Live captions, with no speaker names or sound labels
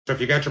So if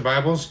you got your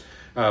Bibles,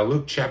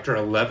 Luke chapter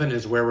 11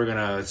 is where we're going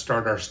to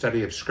start our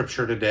study of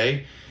Scripture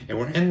today. And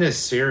we're in this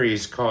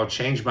series called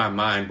Change My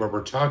Mind, where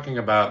we're talking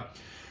about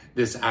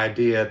this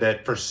idea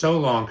that for so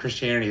long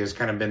Christianity has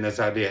kind of been this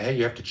idea, hey,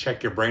 you have to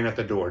check your brain at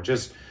the door.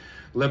 Just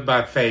live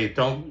by faith.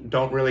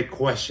 Don't really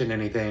question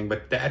anything.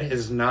 But that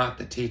is not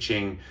the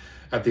teaching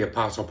of the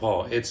Apostle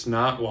Paul. It's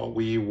not what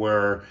we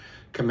were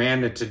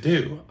commanded to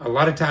do. A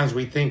lot of times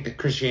we think that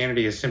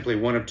Christianity is simply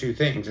one of two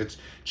things. It's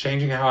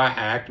changing how I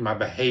act, my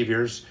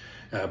behaviors,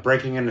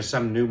 breaking into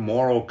some new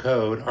moral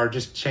code, or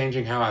just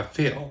changing how I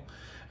feel.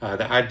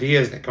 The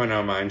ideas that come into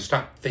our mind,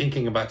 stop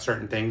thinking about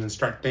certain things and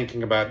start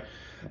thinking about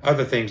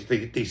other things,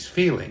 these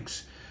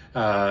feelings.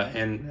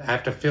 And I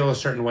have to feel a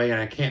certain way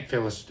and I can't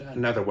feel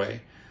another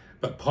way.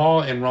 But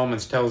Paul in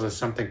Romans tells us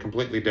something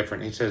completely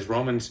different. He says,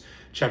 Romans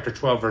chapter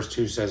 12, verse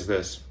 2 says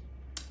this,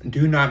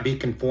 "Do not be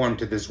conformed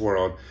to this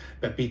world,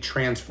 but be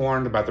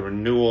transformed by the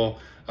renewal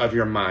of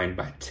your mind,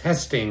 by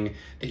testing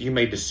that you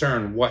may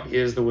discern what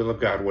is the will of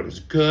God, what is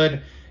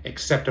good,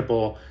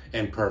 acceptable,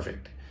 and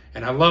perfect."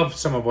 And I love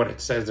some of what it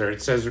says there.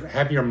 It says,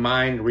 have your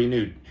mind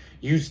renewed.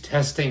 Use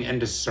testing and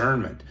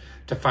discernment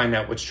to find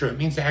out what's true. It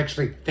means to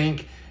actually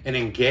think and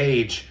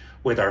engage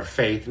with our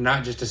faith,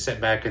 not just to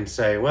sit back and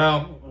say,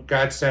 well,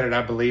 God said it,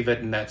 I believe it,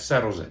 and that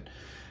settles it.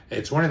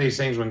 It's one of these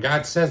things when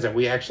God says that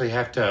we actually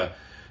have to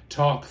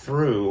talk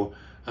through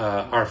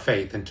our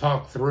faith and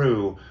talk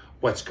through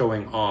what's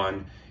going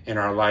on in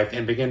our life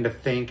and begin to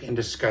think and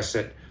discuss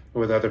it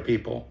with other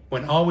people.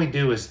 When all we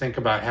do is think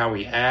about how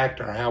we act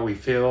or how we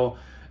feel,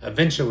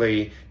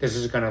 eventually this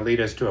is going to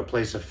lead us to a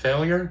place of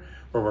failure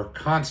where we're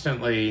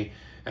constantly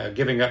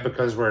giving up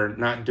because we're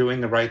not doing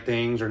the right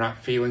things or not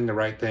feeling the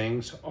right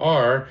things,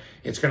 or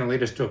it's going to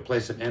lead us to a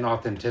place of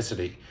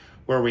inauthenticity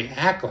where we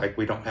act like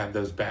we don't have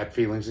those bad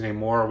feelings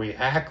anymore, or we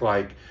act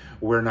like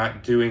we're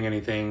not doing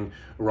anything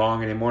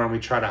wrong anymore, and we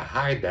try to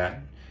hide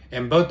that.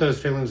 And both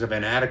those feelings of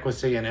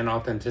inadequacy and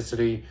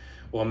inauthenticity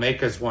will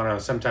make us want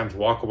to sometimes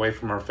walk away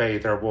from our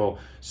faith, or will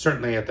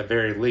certainly at the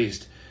very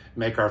least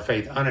make our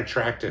faith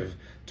unattractive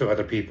to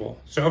other people.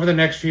 So over the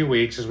next few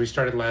weeks, as we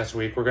started last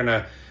week, we're going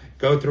to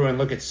go through and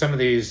look at some of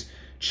these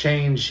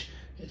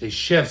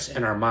shifts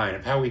in our mind,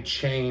 of how we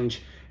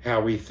change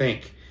how we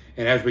think.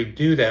 And as we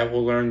do that,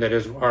 we'll learn that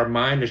as our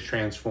mind is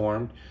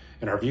transformed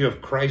and our view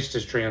of Christ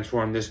is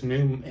transformed, this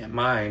new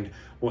mind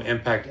will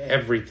impact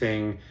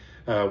everything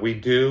we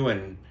do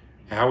and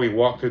how we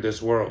walk through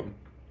this world.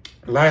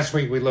 Last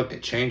week, we looked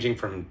at changing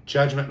from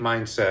judgment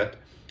mindset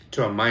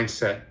to a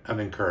mindset of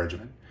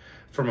encouragement,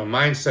 from a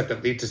mindset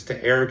that leads us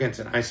to arrogance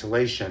and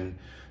isolation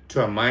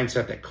to a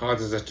mindset that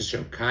causes us to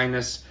show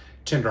kindness,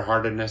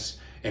 tenderheartedness,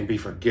 and be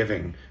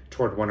forgiving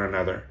toward one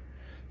another.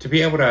 To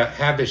be able to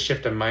have this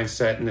shift in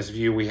mindset and this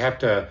view, we have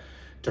to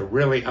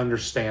really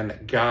understand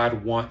that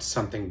God wants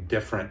something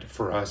different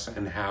for us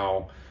and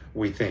how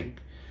we think.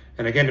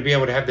 And again, to be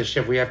able to have this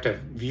shift, we have to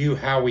view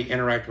how we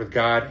interact with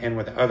God and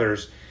with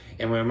others,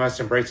 and we must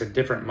embrace a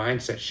different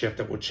mindset shift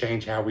that will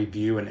change how we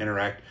view and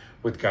interact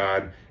with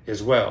God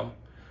as well.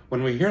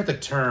 When we hear the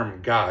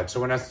term God, so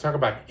when I talk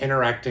about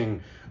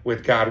interacting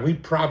with God, we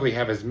probably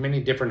have as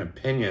many different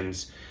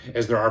opinions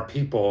as there are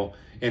people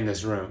in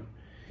this room.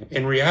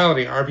 In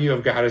reality, our view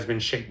of God has been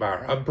shaped by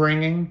our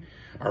upbringing,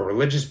 our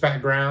religious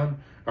background,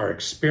 our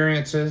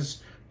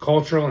experiences,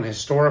 cultural and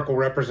historical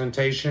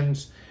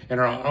representations, and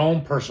our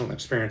own personal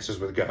experiences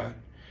with God.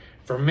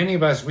 For many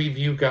of us, we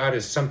view God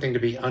as something to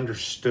be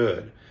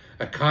understood,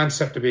 a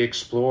concept to be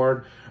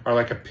explored, or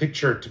like a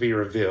picture to be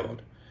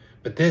revealed.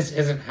 But this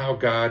isn't how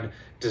God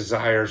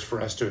desires for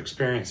us to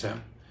experience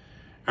Him.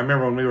 I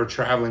remember when we were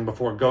traveling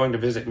before, going to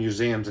visit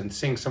museums and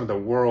seeing some of the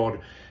world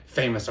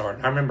famous art.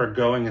 I remember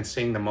going and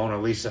seeing the Mona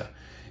Lisa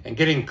and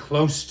getting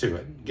close to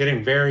it,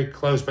 getting very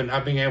close, but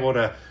not being able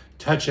to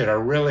touch it or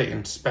really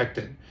inspect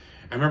it.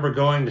 I remember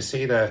going to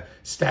see the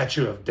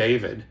statue of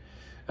David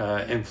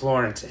in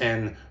Florence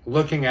and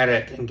looking at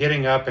it and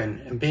getting up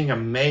and being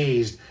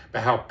amazed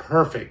by how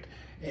perfect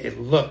it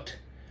looked.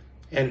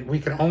 And we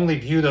could only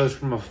view those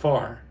from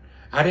afar.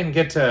 I didn't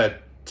get to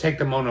take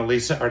the Mona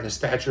Lisa or the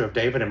statue of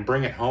David and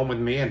bring it home with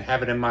me and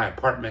have it in my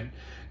apartment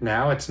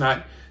now. It's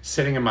not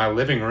sitting in my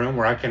living room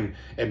where I can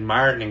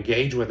admire it and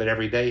engage with it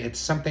every day. It's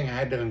something I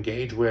had to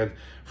engage with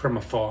from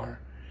afar.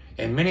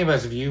 And many of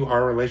us view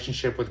our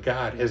relationship with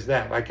God as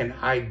that, like an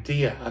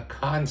idea, a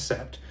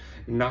concept,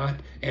 not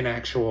an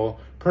actual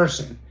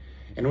person.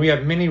 And we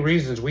have many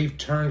reasons we've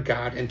turned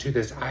God into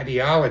this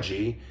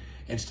ideology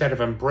instead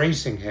of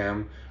embracing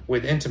Him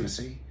with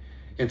intimacy.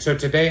 And so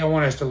today I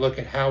want us to look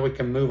at how we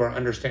can move our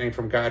understanding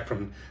from God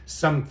from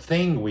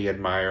something we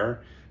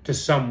admire to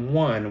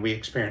someone we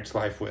experience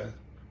life with.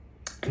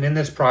 And in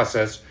this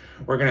process,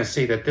 we're going to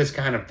see that this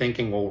kind of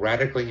thinking will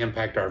radically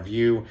impact our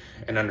view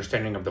and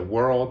understanding of the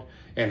world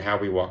and how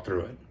we walk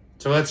through it.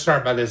 So let's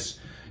start by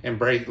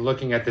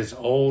looking at this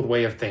old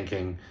way of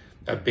thinking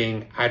of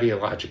being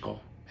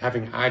ideological,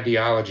 having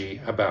ideology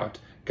about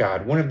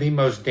God. One of the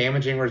most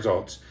damaging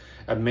results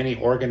of many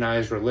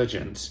organized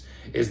religions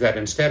is that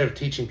instead of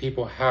teaching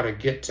people how to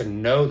get to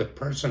know the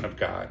person of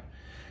God,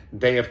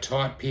 They have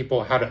taught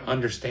people how to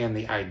understand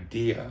the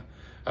idea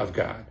of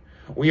God.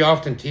 We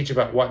often teach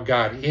about what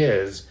God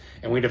is,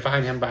 and we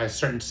define him by a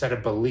certain set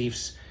of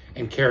beliefs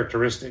and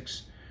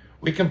characteristics.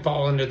 We can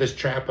fall into this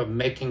trap of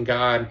making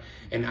God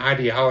an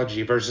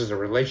ideology versus a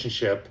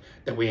relationship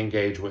that we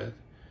engage with.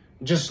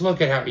 Just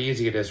look at how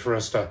easy it is for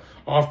us to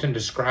often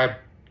describe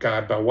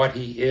God by what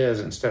he is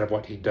instead of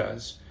what he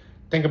does.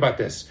 Think about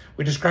this.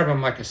 We describe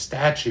him like a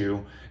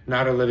statue,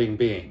 not a living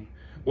being.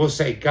 We'll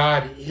say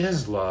God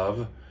is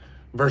love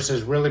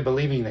versus really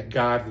believing that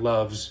God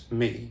loves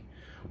me.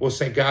 We'll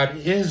say God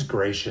is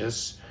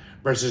gracious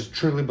versus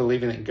truly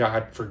believing that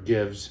God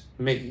forgives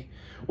me.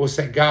 We'll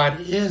say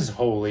God is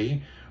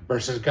holy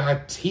versus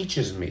God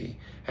teaches me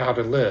how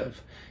to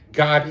live.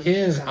 God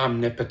is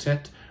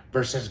omnipotent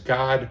versus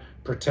God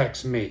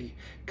protects me.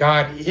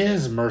 God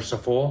is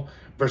merciful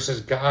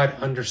versus God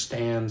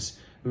understands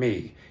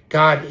me.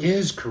 God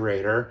is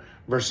creator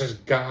versus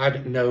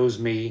God knows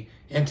me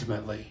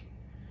intimately.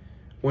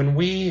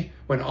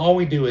 When all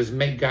we do is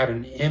make God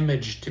an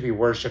image to be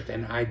worshiped,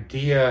 an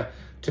idea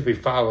to be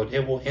followed,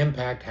 it will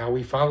impact how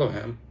we follow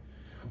him.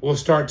 We'll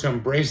start to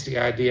embrace the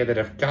idea that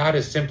if God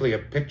is simply a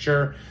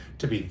picture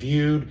to be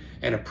viewed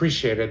and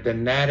appreciated,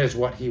 then that is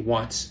what he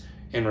wants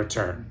in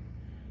return.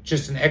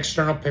 Just an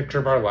external picture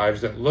of our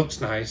lives that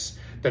looks nice,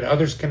 that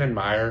others can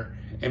admire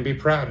and be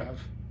proud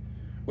of.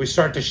 We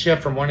start to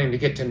shift from wanting to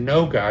get to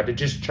know God to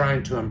just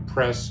trying to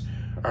impress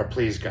or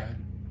please God.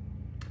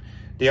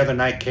 The other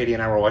night, Katie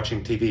and I were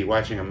watching TV,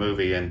 watching a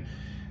movie, and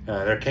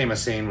there came a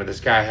scene where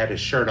this guy had his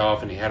shirt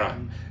off and he had a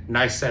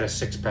nice set of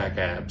six-pack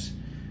abs.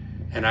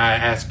 And I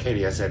asked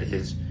Katie, I said,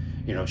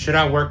 should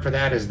I work for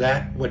that? Is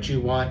that what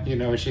you want?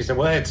 And she said,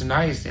 well, it's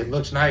nice. It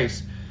looks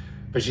nice.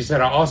 But she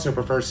said, I also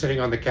prefer sitting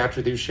on the couch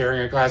with you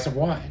sharing a glass of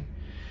wine.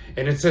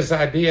 And it's this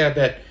idea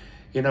that,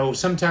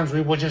 sometimes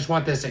we will just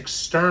want this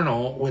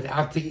external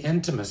without the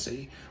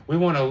intimacy. We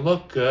want to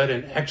look good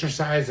and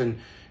exercise and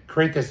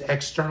create this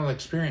external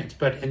experience.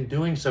 But in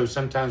doing so,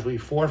 sometimes we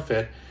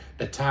forfeit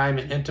the time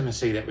and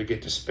intimacy that we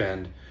get to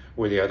spend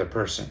with the other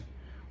person.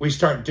 We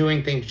start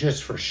doing things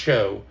just for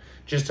show,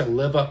 just to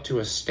live up to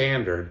a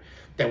standard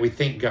that we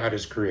think God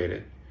has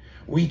created.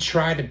 We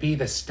try to be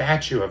the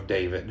statue of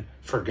David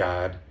for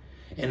God,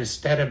 and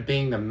instead of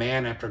being the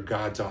man after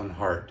God's own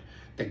heart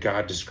that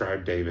God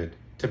described David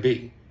to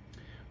be.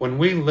 When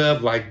we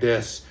live like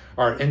this,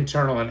 our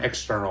internal and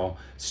external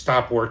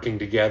stop working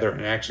together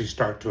and actually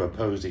start to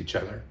oppose each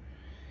other.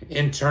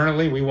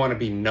 Internally, we want to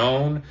be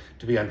known,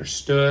 to be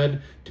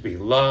understood, to be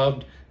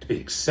loved, to be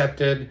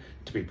accepted,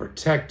 to be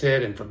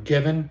protected and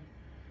forgiven.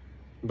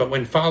 But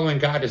when following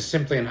God is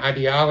simply an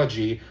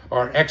ideology,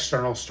 our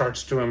external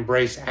starts to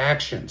embrace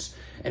actions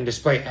and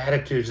display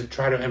attitudes that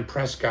try to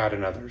impress God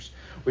and others.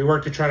 We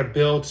work to try to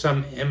build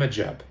some image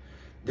up.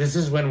 This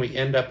is when we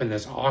end up in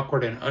this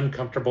awkward and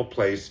uncomfortable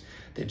place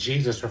that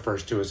Jesus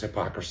refers to as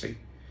hypocrisy.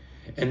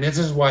 And this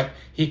is what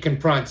he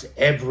confronts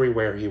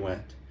everywhere he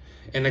went.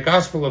 In the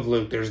Gospel of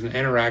Luke, there's an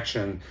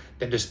interaction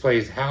that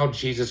displays how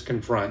Jesus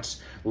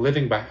confronts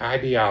living by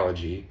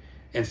ideology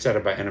instead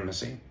of by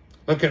intimacy.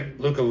 Look at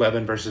Luke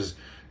 11, verses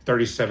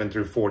 37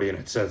 through 40, and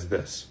it says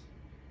this.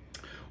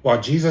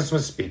 While Jesus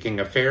was speaking,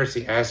 a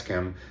Pharisee asked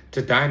him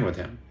to dine with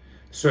him.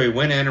 So he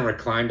went in and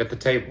reclined at the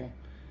table.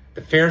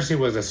 The Pharisee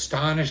was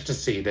astonished to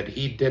see that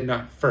he did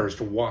not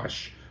first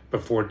wash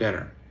before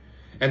dinner.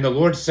 And the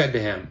Lord said to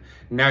him,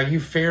 Now you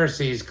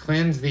Pharisees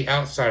cleanse the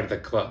outside of the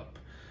cup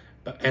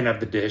and of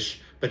the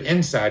dish, but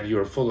inside you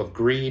are full of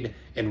greed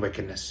and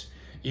wickedness.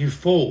 You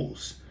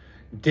fools,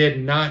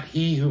 did not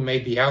he who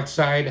made the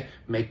outside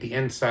make the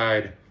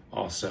inside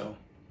also?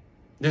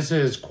 This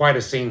is quite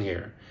a scene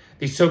here.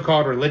 These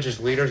so-called religious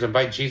leaders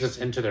invite Jesus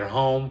into their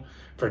home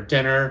for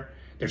dinner.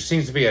 There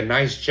seems to be a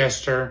nice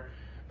gesture,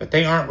 but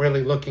they aren't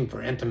really looking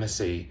for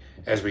intimacy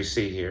as we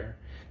see here.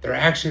 They're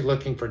actually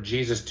looking for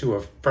Jesus to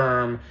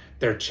affirm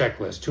their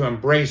checklist, to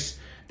embrace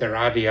their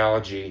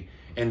ideology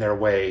and their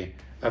way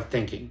of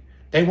thinking.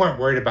 They weren't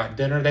worried about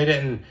dinner. They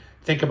didn't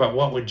think about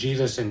what would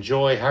Jesus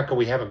enjoy. How could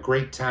we have a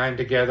great time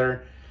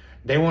together?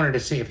 They wanted to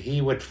see if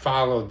he would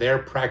follow their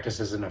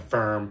practices and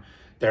affirm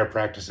their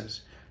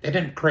practices. They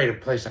didn't create a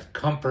place of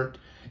comfort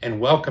and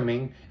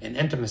welcoming and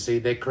intimacy.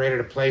 They created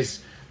a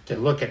place to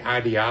look at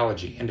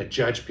ideology and to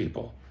judge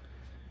people.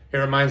 It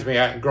reminds me,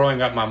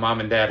 growing up, my mom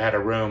and dad had a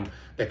room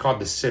they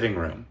called the sitting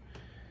room.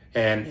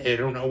 And I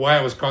don't know why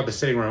it was called the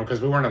sitting room,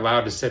 because we weren't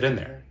allowed to sit in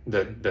there.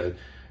 The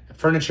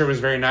furniture was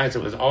very nice.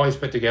 It was always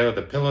put together.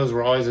 The pillows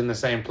were always in the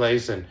same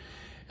place. And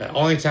the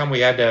only time we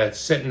had to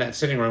sit in that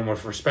sitting room were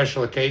for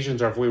special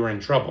occasions or if we were in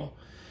trouble.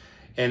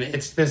 And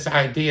it's this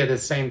idea, the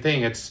same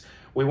thing.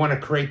 We want to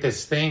create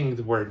this thing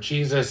where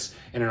Jesus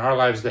and in our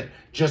lives that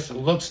just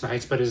looks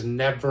nice but is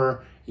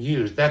never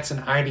used. That's an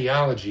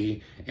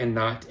ideology and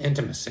not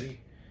intimacy.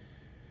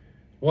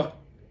 What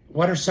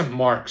are some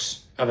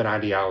marks of an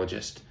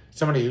ideologist?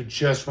 Somebody who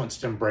just wants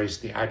to embrace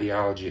the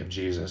ideology of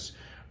Jesus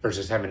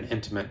versus have an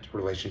intimate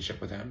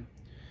relationship with him.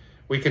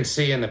 We can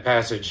see in the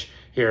passage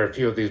here a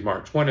few of these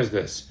marks. One is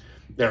this: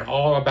 they're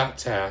all about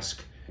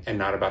task and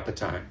not about the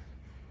time.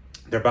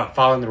 They're about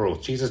following the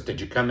rules. Jesus, did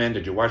you come in?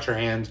 Did you wash your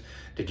hands?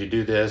 Did you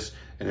do this?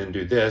 And then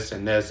do this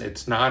and this.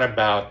 It's not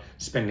about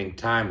spending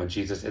time with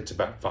Jesus. It's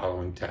about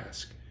following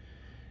task.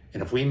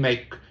 And if we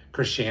make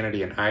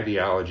Christianity an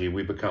ideology,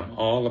 we become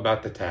all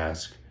about the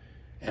task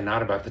and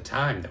not about the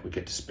time that we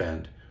get to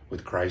spend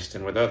with Christ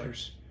and with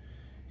others.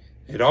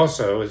 It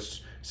also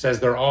says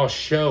they're all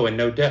show and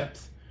no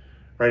depth.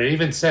 Right? It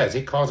even says,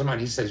 he calls them out.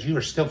 He says, you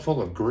are still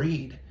full of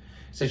greed.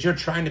 He says, you're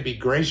trying to be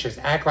gracious.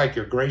 Act like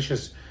you're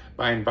gracious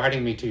by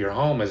inviting me to your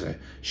home as a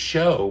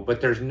show, but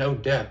there's no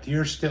depth.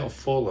 You're still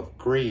full of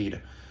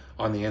greed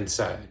on the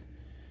inside.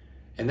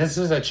 And this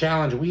is a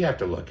challenge we have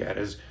to look at,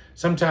 is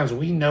sometimes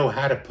we know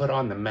how to put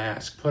on the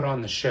mask, put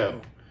on the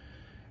show.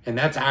 And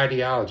that's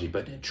ideology,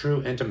 but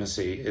true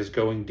intimacy is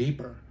going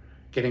deeper,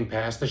 getting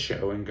past the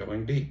show and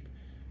going deep.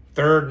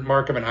 Third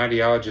mark of an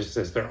ideologist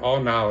is they're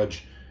all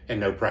knowledge and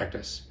no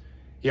practice.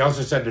 He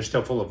also said they're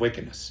still full of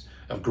wickedness,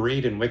 of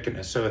greed and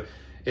wickedness. So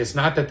it's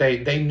not that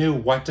they knew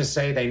what to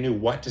say. They knew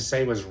what to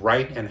say was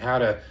right and how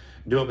to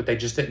do it, but they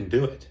just didn't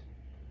do it.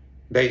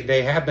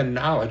 They had the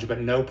knowledge, but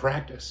no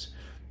practice.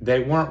 They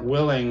weren't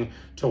willing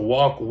to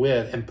walk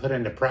with and put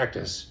into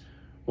practice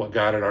what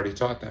God had already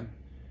taught them.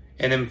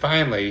 And then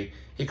finally,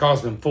 he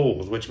calls them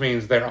fools, which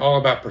means they're all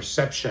about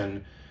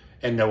perception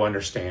and no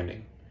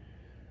understanding.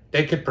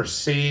 They could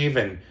perceive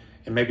and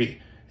maybe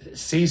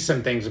see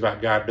some things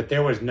about God, but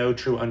there was no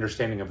true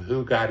understanding of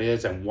who God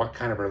is and what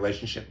kind of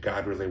relationship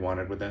God really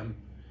wanted with them.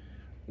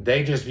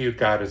 They just viewed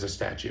God as a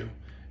statue,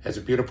 as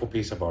a beautiful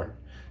piece of art,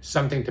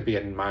 something to be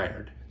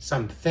admired,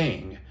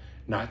 something,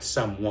 not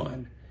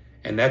someone.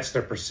 And that's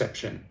their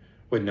perception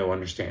with no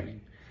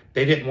understanding.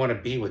 They didn't want to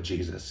be with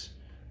Jesus.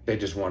 They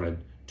just wanted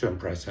to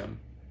impress him.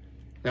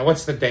 Now,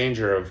 what's the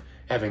danger of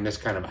having this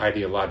kind of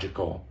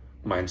ideological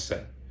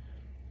mindset?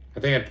 I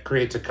think it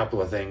creates a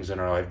couple of things in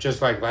our life.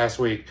 Just like last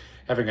week,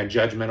 having a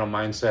judgmental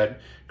mindset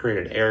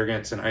created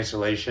arrogance and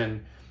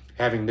isolation.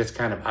 Having this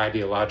kind of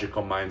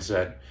ideological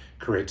mindset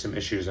creates some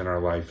issues in our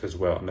life as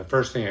well. And the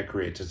first thing it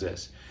creates is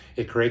this.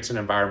 It creates an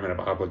environment of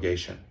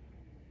obligation.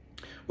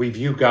 We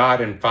view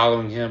God and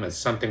following him as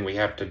something we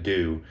have to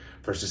do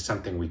versus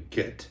something we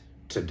get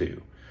to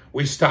do.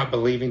 We stop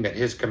believing that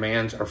his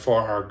commands are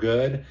for our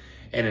good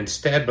and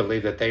instead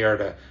believe that they are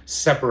to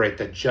separate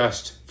the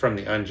just from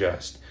the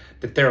unjust,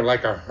 that they're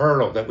like a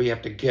hurdle that we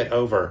have to get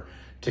over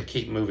to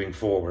keep moving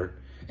forward,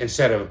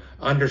 instead of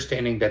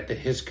understanding that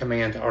his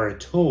commands are a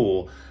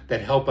tool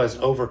that help us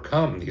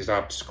overcome these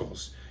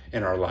obstacles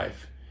in our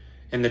life.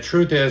 And the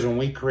truth is, when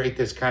we create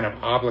this kind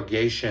of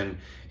obligation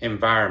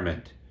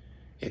environment,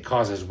 it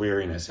causes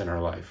weariness in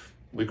our life.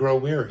 We grow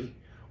weary.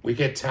 We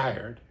get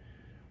tired.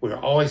 We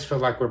always feel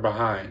like we're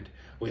behind.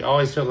 We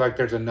always feel like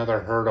there's another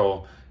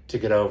hurdle to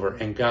get over.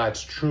 And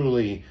God's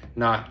truly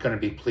not going to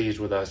be pleased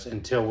with us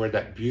until we're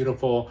that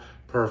beautiful,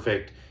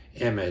 perfect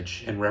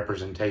image and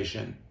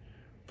representation,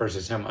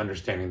 versus him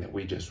understanding that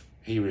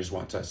he just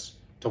wants us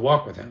to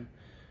walk with him.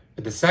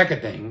 But the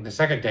second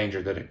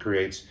danger that it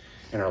creates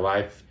in our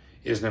life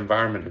is an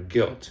environment of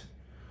guilt.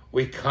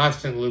 We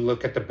constantly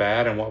look at the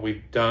bad and what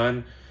we've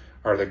done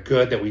or the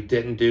good that we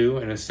didn't do,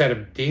 and instead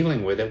of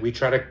dealing with it, we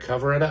try to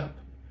cover it up.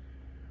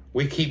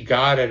 We keep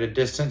God at a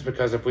distance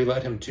because if we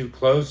let him too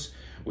close,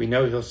 we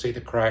know he'll see the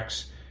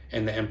cracks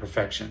and the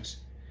imperfections.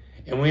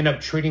 And we end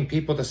up treating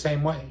people the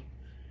same way.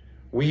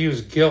 We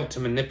use guilt to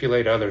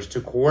manipulate others,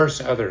 to coerce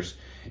others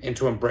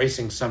into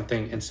embracing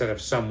something instead of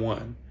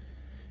someone.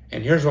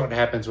 And here's what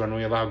happens when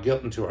we allow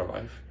guilt into our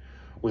life.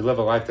 We live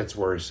a life that's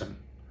worrisome.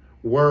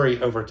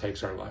 Worry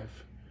overtakes our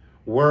life.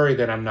 Worry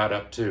that I'm not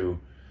up to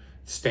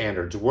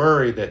standards.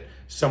 Worry that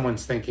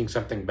someone's thinking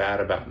something bad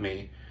about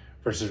me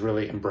versus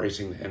really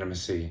embracing the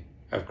intimacy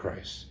of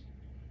Christ.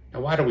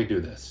 Now, why do we do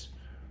this?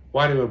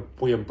 Why do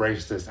we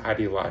embrace this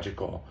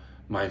ideological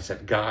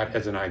mindset, God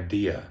as an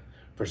idea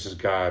versus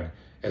God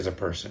as a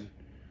person?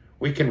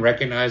 We can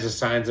recognize the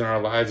signs in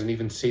our lives and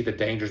even see the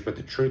dangers, but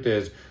the truth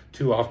is,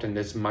 too often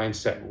this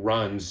mindset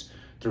runs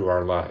through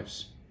our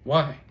lives.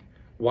 Why?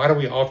 Why do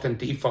we often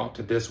default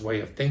to this way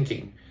of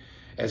thinking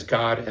as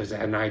God as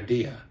an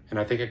idea? And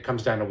I think it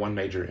comes down to one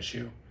major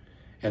issue,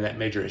 and that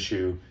major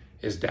issue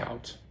is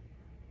doubt.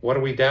 What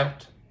do we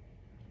doubt?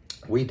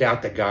 We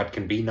doubt that God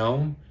can be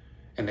known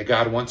and that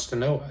God wants to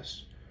know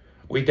us.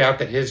 We doubt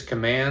that his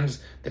commands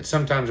that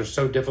sometimes are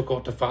so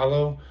difficult to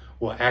follow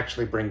will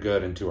actually bring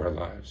good into our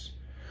lives.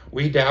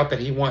 We doubt that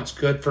he wants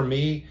good for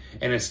me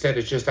and instead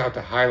is just out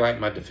to highlight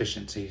my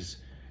deficiencies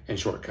and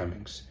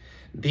shortcomings.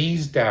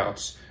 These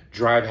doubts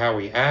drive how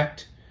we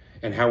act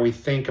and how we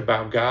think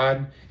about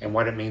God and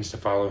what it means to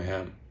follow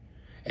him.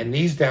 And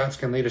these doubts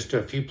can lead us to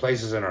a few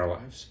places in our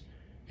lives.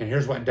 And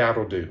here's what doubt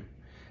will do.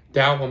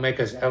 Doubt will make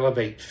us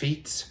elevate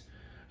feats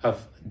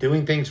of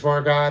doing things for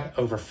our God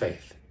over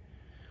faith.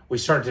 We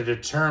start to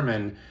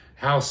determine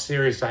how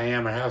serious I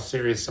am or how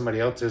serious somebody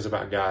else is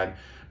about God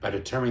by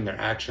determining their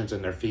actions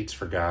and their feats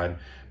for God,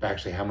 by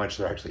actually how much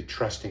they're actually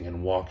trusting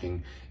and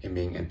walking and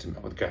being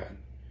intimate with God.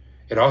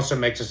 It also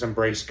makes us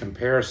embrace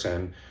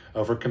comparison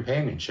over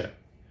companionship.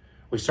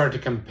 We start to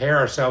compare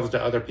ourselves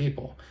to other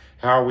people.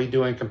 How are we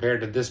doing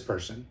compared to this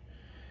person?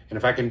 And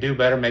if I can do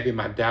better, maybe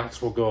my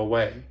doubts will go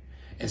away.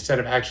 Instead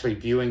of actually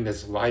viewing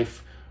this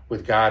life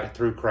with God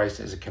through Christ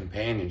as a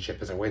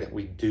companionship, as a way that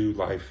we do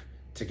life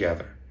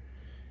together.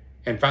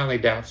 And finally,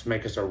 doubts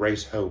make us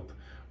erase hope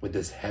with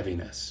this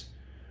heaviness.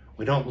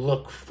 We don't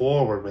look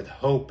forward with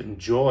hope and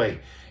joy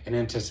and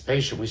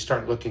anticipation. We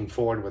start looking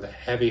forward with a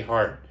heavy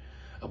heart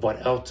of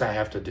what else I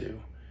have to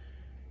do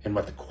and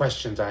what the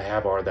questions I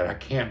have are that I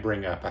can't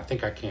bring up. I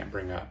think I can't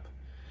bring up.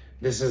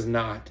 This is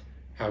not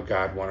how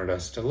God wanted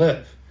us to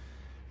live.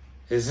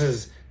 This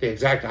is the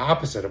exact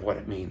opposite of what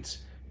it means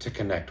to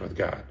connect with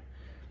God.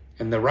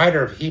 And the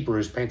writer of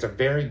Hebrews paints a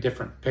very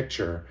different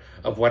picture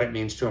of what it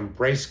means to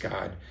embrace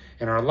God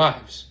in our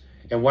lives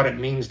and what it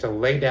means to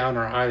lay down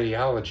our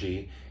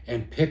ideology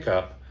and pick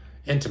up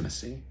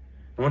intimacy.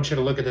 I want you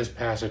to look at this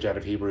passage out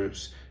of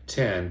Hebrews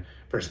 10,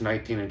 verse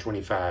 19 and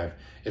 25,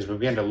 as we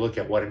begin to look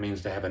at what it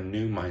means to have a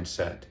new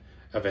mindset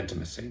of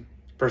intimacy.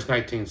 Verse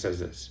 19 says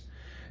this,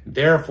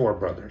 "Therefore,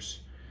 brothers,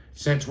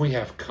 since we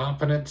have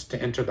confidence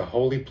to enter the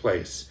holy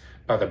place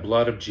by the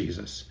blood of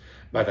Jesus,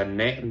 by the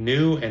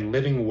new and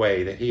living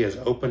way that he has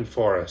opened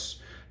for us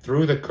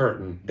through the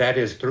curtain, that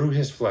is, through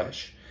his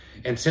flesh.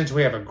 And since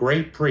we have a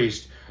great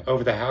priest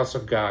over the house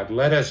of God,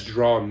 let us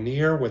draw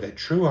near with a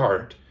true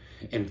heart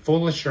in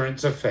full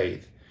assurance of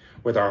faith,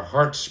 with our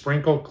hearts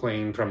sprinkled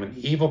clean from an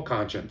evil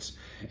conscience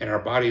and our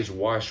bodies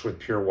washed with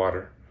pure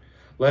water.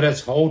 Let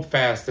us hold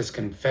fast this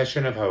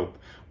confession of hope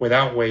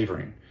without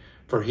wavering,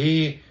 for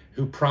he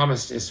who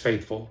promised is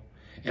faithful.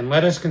 And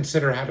let us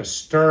consider how to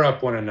stir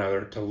up one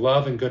another to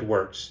love and good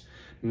works,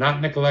 not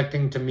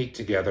neglecting to meet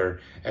together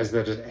as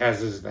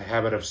is the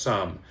habit of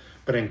some,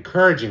 but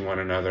encouraging one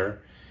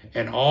another,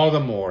 and all the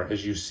more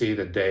as you see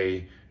the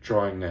day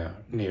drawing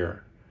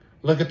near."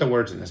 Look at the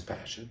words in this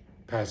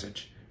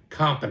passage.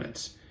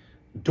 Confidence.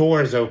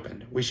 Door is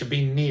opened. We should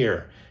be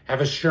near,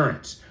 have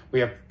assurance.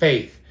 We have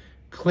faith,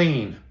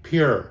 clean,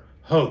 pure,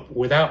 hope,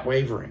 without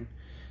wavering.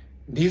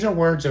 These are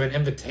words of an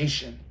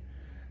invitation,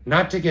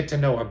 not to get to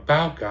know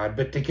about God,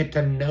 but to get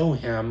to know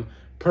him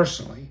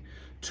personally,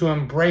 to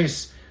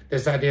embrace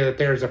this idea that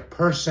there's a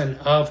person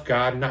of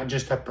God, not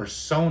just a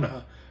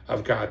persona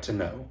of God to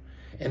know.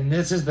 And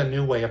this is the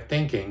new way of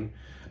thinking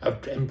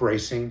of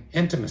embracing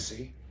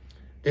intimacy.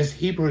 This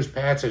Hebrews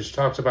passage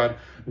talks about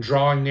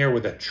drawing near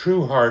with a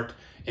true heart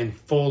in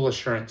full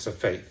assurance of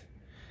faith.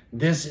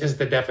 This is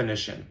the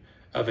definition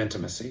of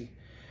intimacy.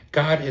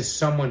 God is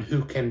someone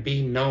who can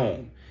be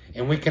known,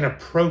 and we can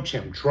approach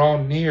him,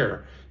 draw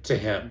near to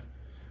him.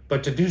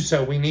 But to do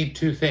so, we need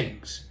two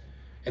things.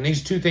 And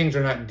these two things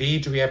are not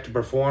deeds we have to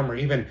perform or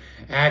even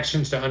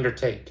actions to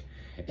undertake.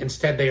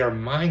 Instead, they are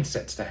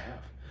mindsets to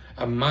have.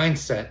 A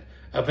mindset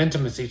of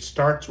intimacy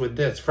starts with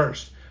this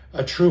first,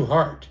 a true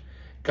heart.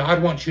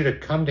 God wants you to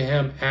come to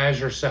him as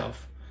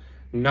yourself,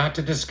 not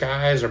to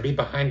disguise or be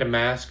behind a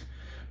mask,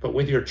 but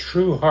with your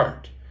true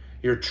heart,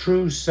 your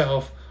true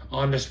self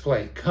on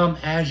display. Come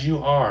as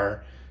you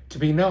are to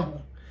be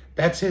known.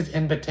 That's his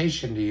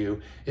invitation to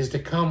you, is to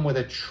come with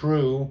a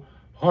true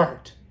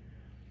heart.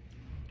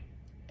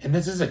 And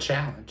this is a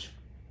challenge.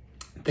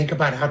 Think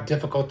about how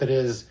difficult it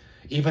is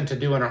even to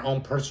do in our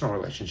own personal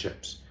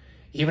relationships,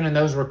 even in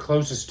those we're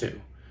closest to,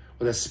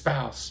 with a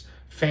spouse,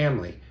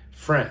 family,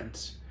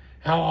 friends.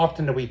 How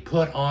often do we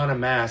put on a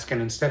mask,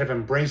 and instead of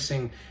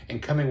embracing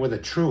and coming with a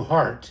true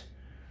heart,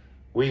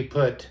 we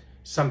put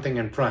something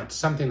in front,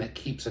 something that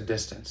keeps a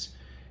distance.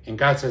 And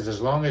God says,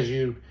 as long as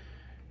you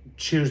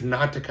choose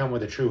not to come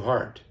with a true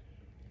heart,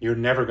 you're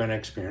never going to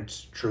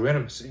experience true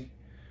intimacy.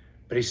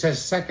 But he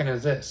says, second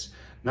is this,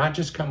 not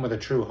just come with a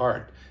true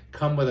heart,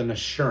 come with an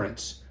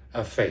assurance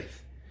of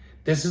faith.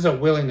 This is a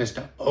willingness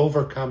to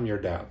overcome your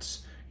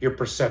doubts, your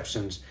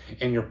perceptions,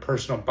 and your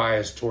personal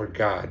bias toward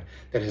God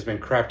that has been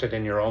crafted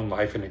in your own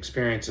life and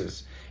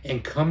experiences,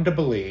 and come to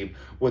believe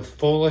with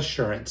full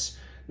assurance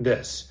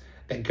this,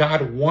 that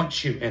God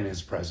wants you in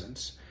his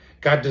presence.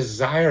 God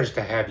desires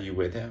to have you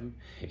with him.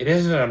 It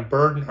isn't a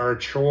burden or a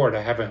chore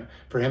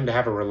for him to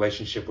have a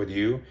relationship with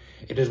you.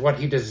 It is what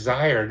he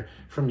desired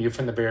from you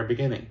from the very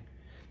beginning.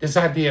 This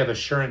idea of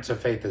assurance of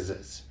faith is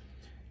this.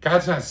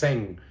 God's not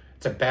saying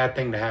it's a bad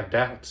thing to have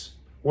doubts.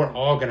 We're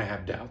all going to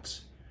have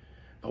doubts.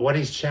 But what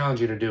he's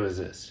challenged you to do is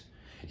this,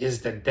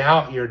 is to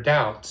doubt your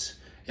doubts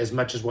as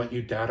much as what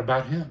you doubt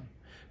about him.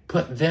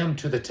 Put them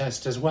to the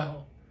test as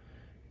well.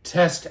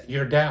 Test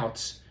your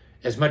doubts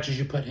as much as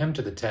you put him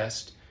to the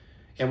test.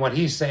 And what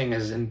he's saying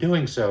is, in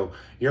doing so,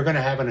 you're going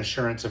to have an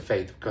assurance of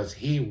faith, because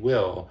he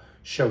will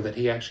show that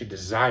he actually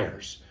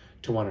desires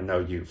to want to know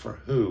you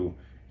for who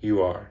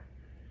you are.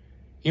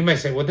 You may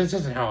say, well, this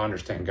isn't how I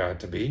understand God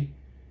to be.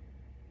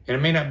 And it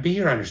may not be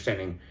your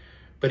understanding,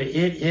 but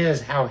it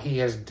is how he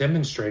has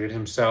demonstrated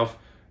himself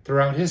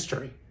throughout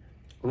history.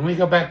 When we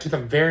go back to the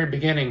very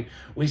beginning,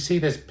 we see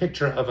this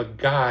picture of a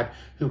God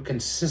who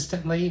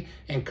consistently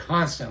and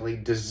constantly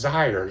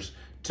desires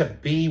to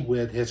be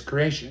with his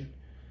creation,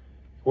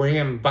 where he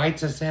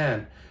invites us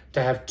in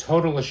to have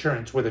total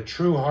assurance with a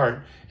true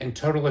heart and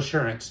total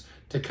assurance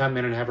to come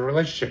in and have a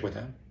relationship with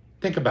him.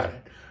 Think about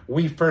it.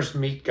 We first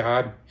meet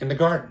God in the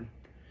garden.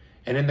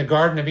 And in the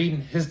Garden of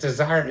Eden, his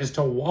desire is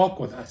to walk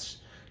with us,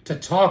 to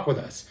talk with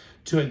us,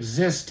 to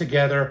exist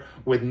together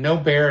with no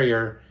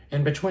barrier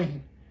in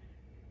between.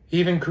 He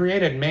even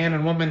created man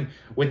and woman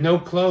with no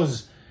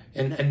clothes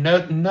and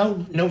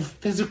no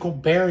physical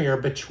barrier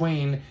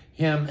between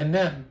him and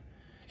them.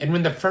 And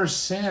when the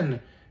first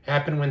sin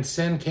happened, when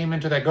sin came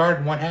into that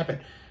garden, what happened?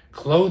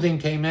 Clothing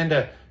came in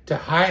to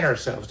hide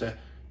ourselves,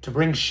 to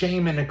bring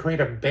shame in and create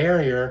a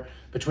barrier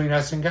between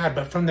us and God.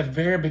 But from the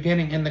very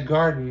beginning in the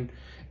garden,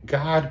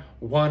 God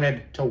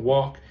wanted to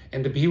walk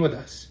and to be with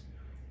us.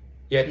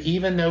 Yet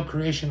even though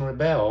creation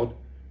rebelled,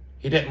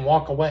 he didn't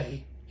walk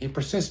away. He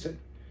persisted.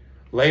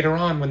 Later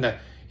on, when the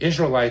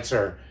Israelites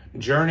are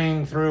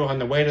journeying through on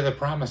the way to the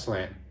promised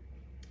land,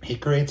 he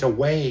creates a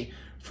way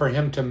for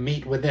him to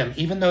meet with them,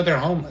 even though they're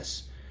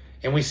homeless.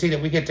 And we see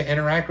that we get to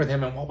interact with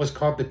him in what was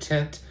called the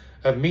tent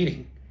of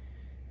meeting.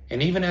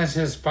 And even as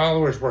his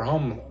followers were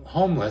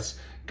homeless,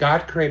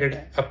 God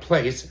created a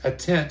place, a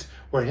tent,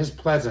 where his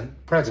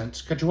pleasant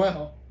presence could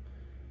dwell.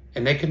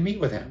 And they could meet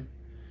with him.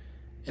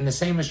 And the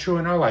same is true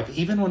in our life.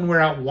 Even when we're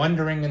out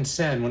wandering in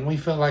sin, when we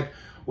feel like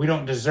we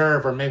don't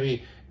deserve, or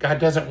maybe God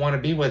doesn't want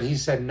to be with, he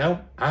said,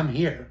 no, I'm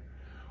here.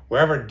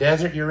 Wherever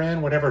desert you're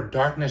in, whatever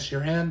darkness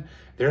you're in,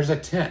 there's a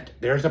tent,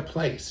 there's a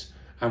place.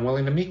 I'm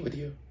willing to meet with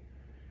you.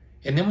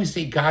 And then we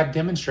see God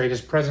demonstrate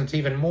his presence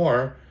even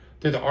more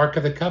through the Ark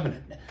of the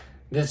Covenant.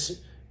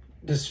 This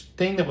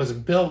thing that was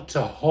built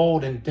to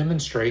hold and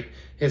demonstrate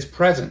his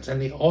presence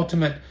and the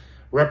ultimate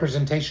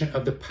representation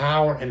of the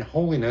power and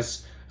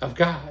holiness of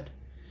God.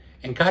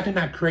 And God did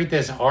not create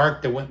this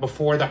ark that went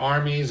before the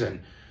armies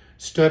and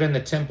stood in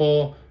the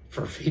temple.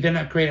 He did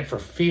not create it for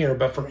fear,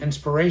 but for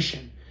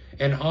inspiration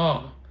and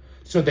awe,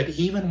 so that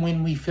even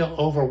when we feel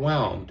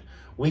overwhelmed,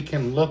 we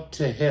can look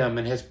to him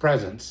and his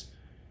presence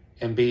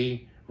and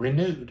be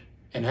renewed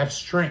and have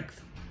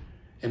strength.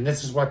 And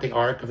this is what the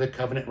Ark of the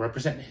Covenant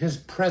represents, his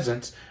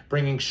presence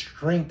bringing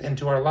strength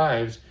into our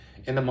lives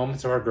in the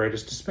moments of our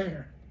greatest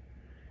despair.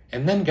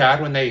 And then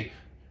God,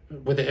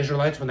 with the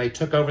Israelites, when they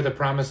took over the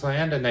promised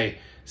land and they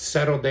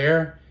settled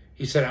there,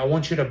 he said, I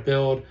want you to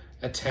build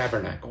a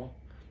tabernacle.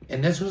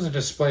 And this was a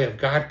display of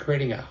God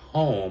creating a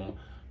home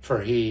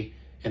for he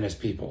and his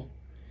people.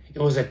 It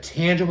was a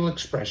tangible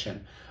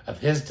expression of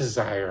his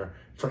desire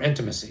for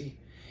intimacy.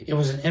 It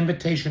was an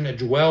invitation to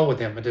dwell with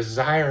him, a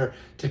desire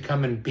to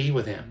come and be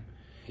with him.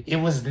 It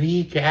was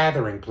the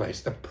gathering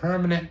place, the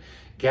permanent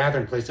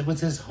gathering place. It was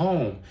his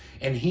home.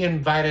 And he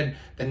invited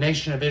the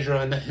nation of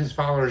Israel and his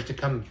followers to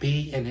come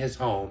be in his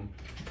home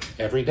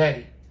every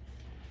day.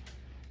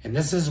 And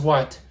this is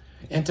what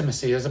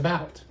intimacy is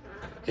about.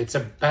 It's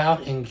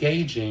about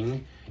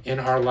engaging in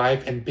our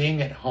life and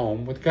being at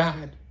home with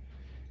God.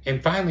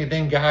 And finally,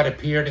 then God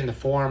appeared in the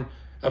form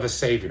of a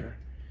Savior.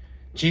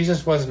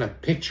 Jesus wasn't a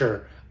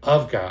picture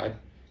of God.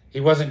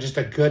 He wasn't just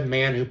a good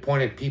man who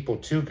pointed people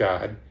to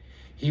God.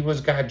 He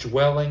was God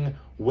dwelling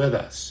with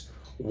us,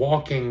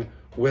 walking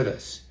with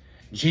us.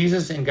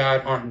 Jesus and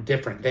God aren't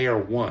different. They are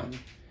one.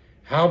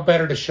 How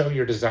better to show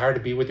your desire to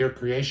be with your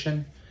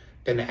creation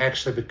than to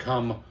actually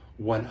become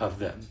one of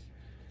them?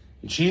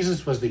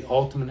 Jesus was the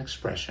ultimate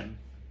expression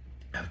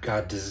of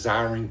God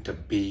desiring to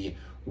be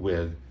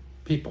with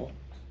people.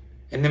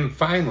 And then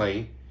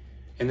finally,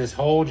 in this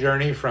whole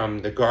journey from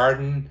the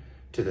garden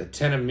to the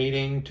tent of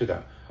meeting, to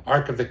the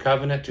Ark of the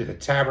Covenant, to the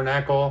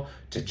tabernacle,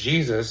 to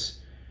Jesus,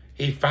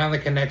 he finally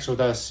connects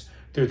with us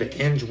through the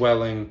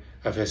indwelling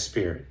of his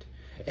Spirit.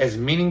 As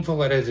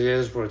meaningful as it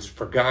is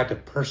for God to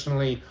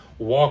personally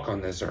walk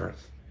on this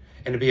earth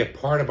and to be a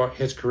part of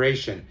his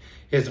creation,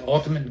 his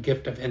ultimate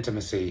gift of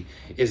intimacy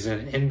is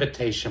an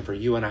invitation for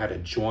you and I to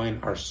join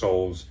our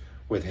souls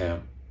with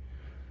him.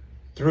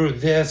 Through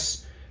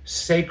this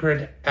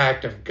sacred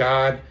act of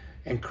God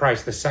and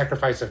Christ, the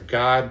sacrifice of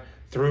God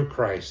through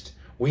Christ,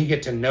 we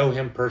get to know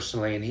him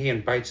personally, and he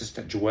invites us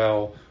to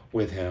dwell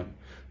with him.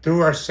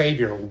 Through our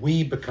Savior,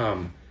 we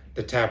become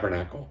the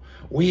tabernacle.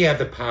 We have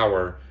the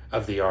power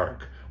of the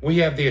ark. We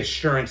have the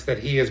assurance that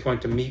he is going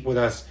to meet with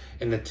us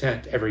in the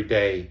tent every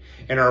day.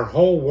 And our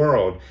whole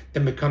world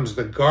then becomes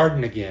the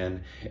garden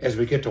again as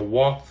we get to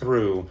walk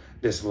through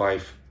this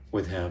life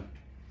with him.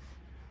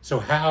 So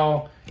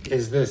how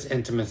is this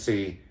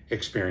intimacy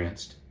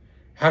experienced?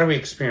 How do we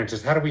experience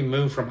this? How do we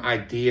move from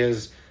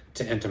ideas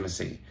to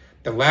intimacy?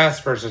 The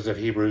last verses of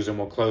Hebrews, and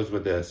we'll close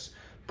with this,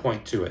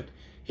 point to it.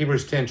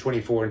 Hebrews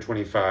 10:24 and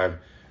 25.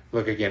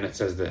 Look again, it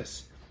says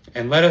this.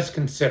 And let us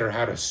consider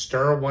how to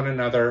stir one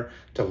another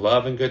to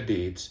love and good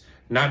deeds,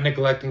 not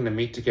neglecting to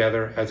meet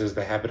together as is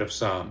the habit of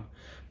some,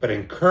 but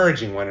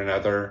encouraging one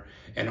another,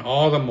 and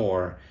all the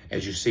more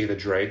as you see the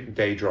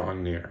day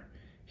drawing near.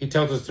 He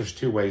tells us there's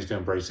two ways to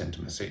embrace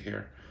intimacy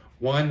here.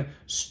 One,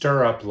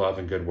 stir up love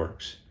and good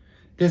works.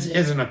 This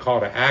isn't a call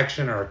to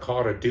action or a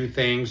call to do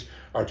things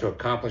or to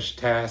accomplish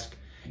tasks.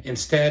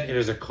 Instead, it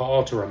is a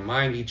call to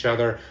remind each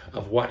other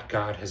of what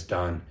God has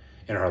done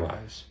in our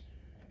lives.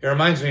 It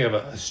reminds me of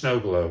a snow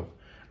globe,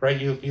 right?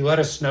 You let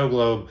a snow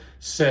globe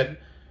sit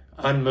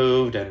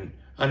unmoved and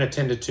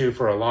unattended to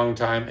for a long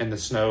time, and the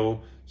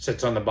snow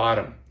sits on the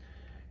bottom.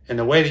 And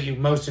the way that you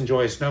most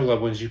enjoy a snow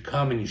globe is you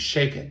come and you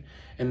shake it,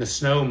 and the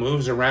snow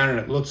moves around and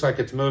it looks like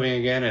it's moving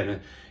again,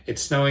 and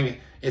it's snowing.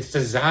 It's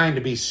designed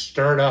to be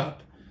stirred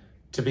up,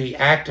 to be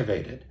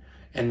activated.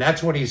 And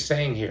that's what he's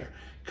saying here.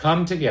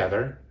 Come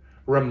together,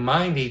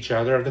 remind each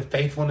other of the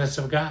faithfulness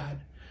of God.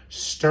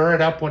 Stir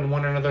it up in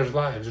one another's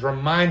lives.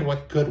 Remind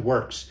what good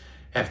works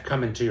have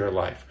come into your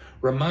life.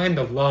 Remind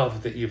the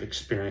love that you've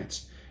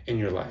experienced in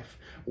your life.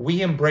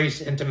 We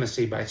embrace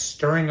intimacy by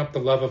stirring up the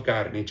love of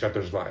God in each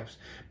other's lives,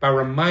 by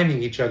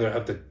reminding each other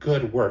of the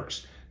good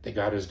works that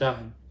God has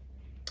done.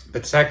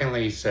 But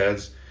secondly, he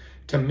says,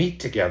 to meet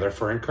together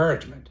for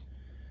encouragement.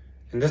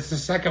 And this is the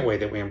second way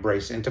that we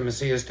embrace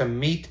intimacy, is to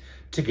meet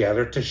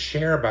together to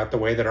share about the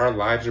way that our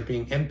lives are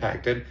being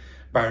impacted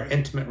by our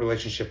intimate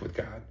relationship with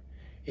God.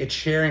 It's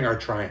sharing our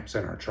triumphs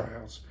and our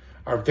trials,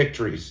 our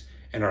victories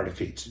and our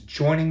defeats,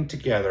 joining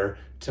together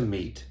to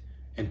meet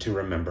and to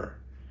remember.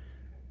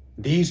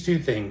 These two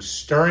things,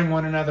 stirring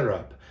one another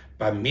up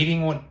by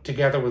meeting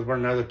together with one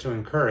another to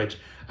encourage,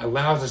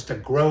 allows us to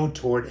grow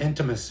toward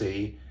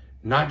intimacy,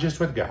 not just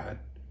with God,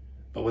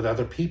 but with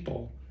other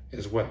people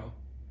as well.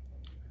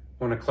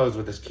 I want to close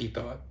with this key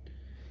thought.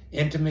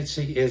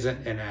 Intimacy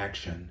isn't an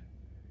action,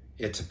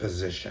 it's a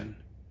position.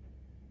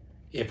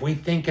 If we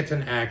think it's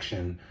an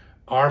action,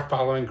 our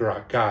following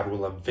God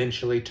will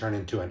eventually turn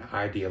into an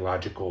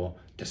ideological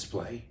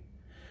display.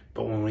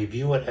 But when we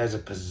view it as a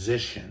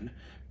position,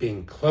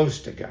 being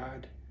close to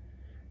God,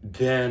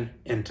 then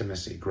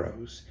intimacy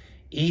grows.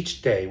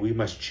 Each day we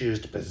must choose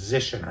to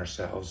position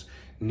ourselves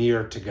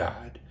near to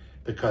God,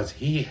 because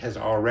he has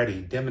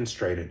already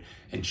demonstrated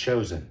and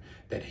chosen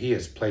that he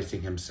is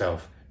placing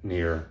himself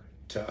near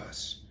to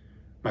us.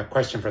 My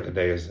question for the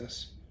day is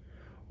this: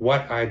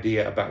 what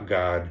idea about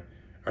God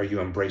are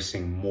you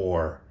embracing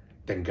more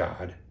than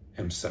God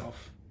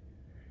himself?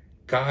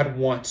 God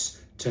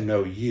wants to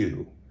know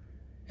you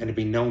and to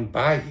be known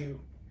by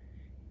you.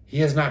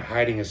 He is not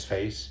hiding his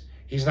face.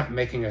 He's not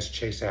making us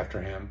chase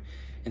after him.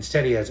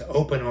 Instead, he has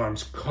open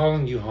arms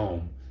calling you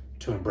home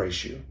to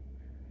embrace you.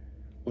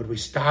 Would we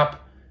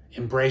stop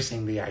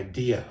embracing the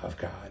idea of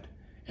God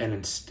and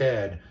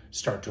instead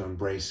start to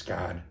embrace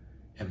God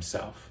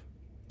himself?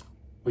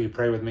 Will you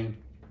pray with me?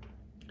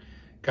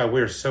 God,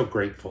 we are so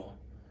grateful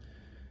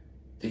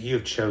that you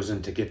have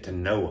chosen to get to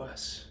know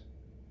us.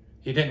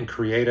 You didn't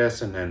create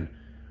us and then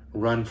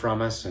run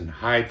from us and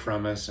hide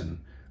from us and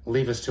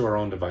leave us to our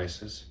own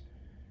devices.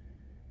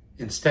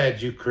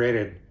 Instead, you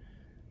created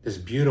this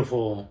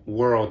beautiful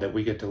world that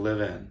we get to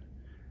live in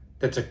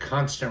that's a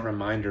constant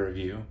reminder of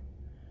you.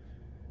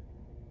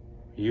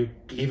 You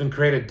even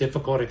created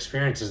difficult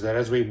experiences that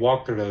as we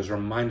walk through those,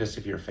 remind us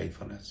of your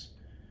faithfulness.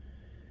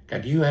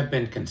 God, you have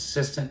been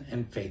consistent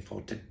and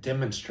faithful to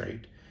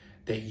demonstrate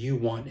that you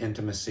want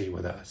intimacy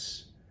with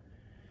us.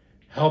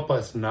 Help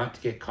us not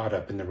to get caught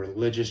up in the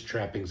religious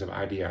trappings of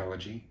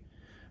ideology,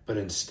 but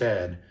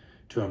instead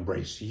to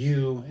embrace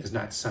you as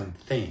not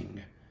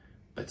something,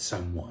 but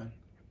someone.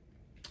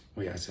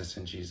 We ask this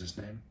in Jesus'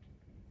 name.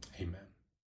 Amen.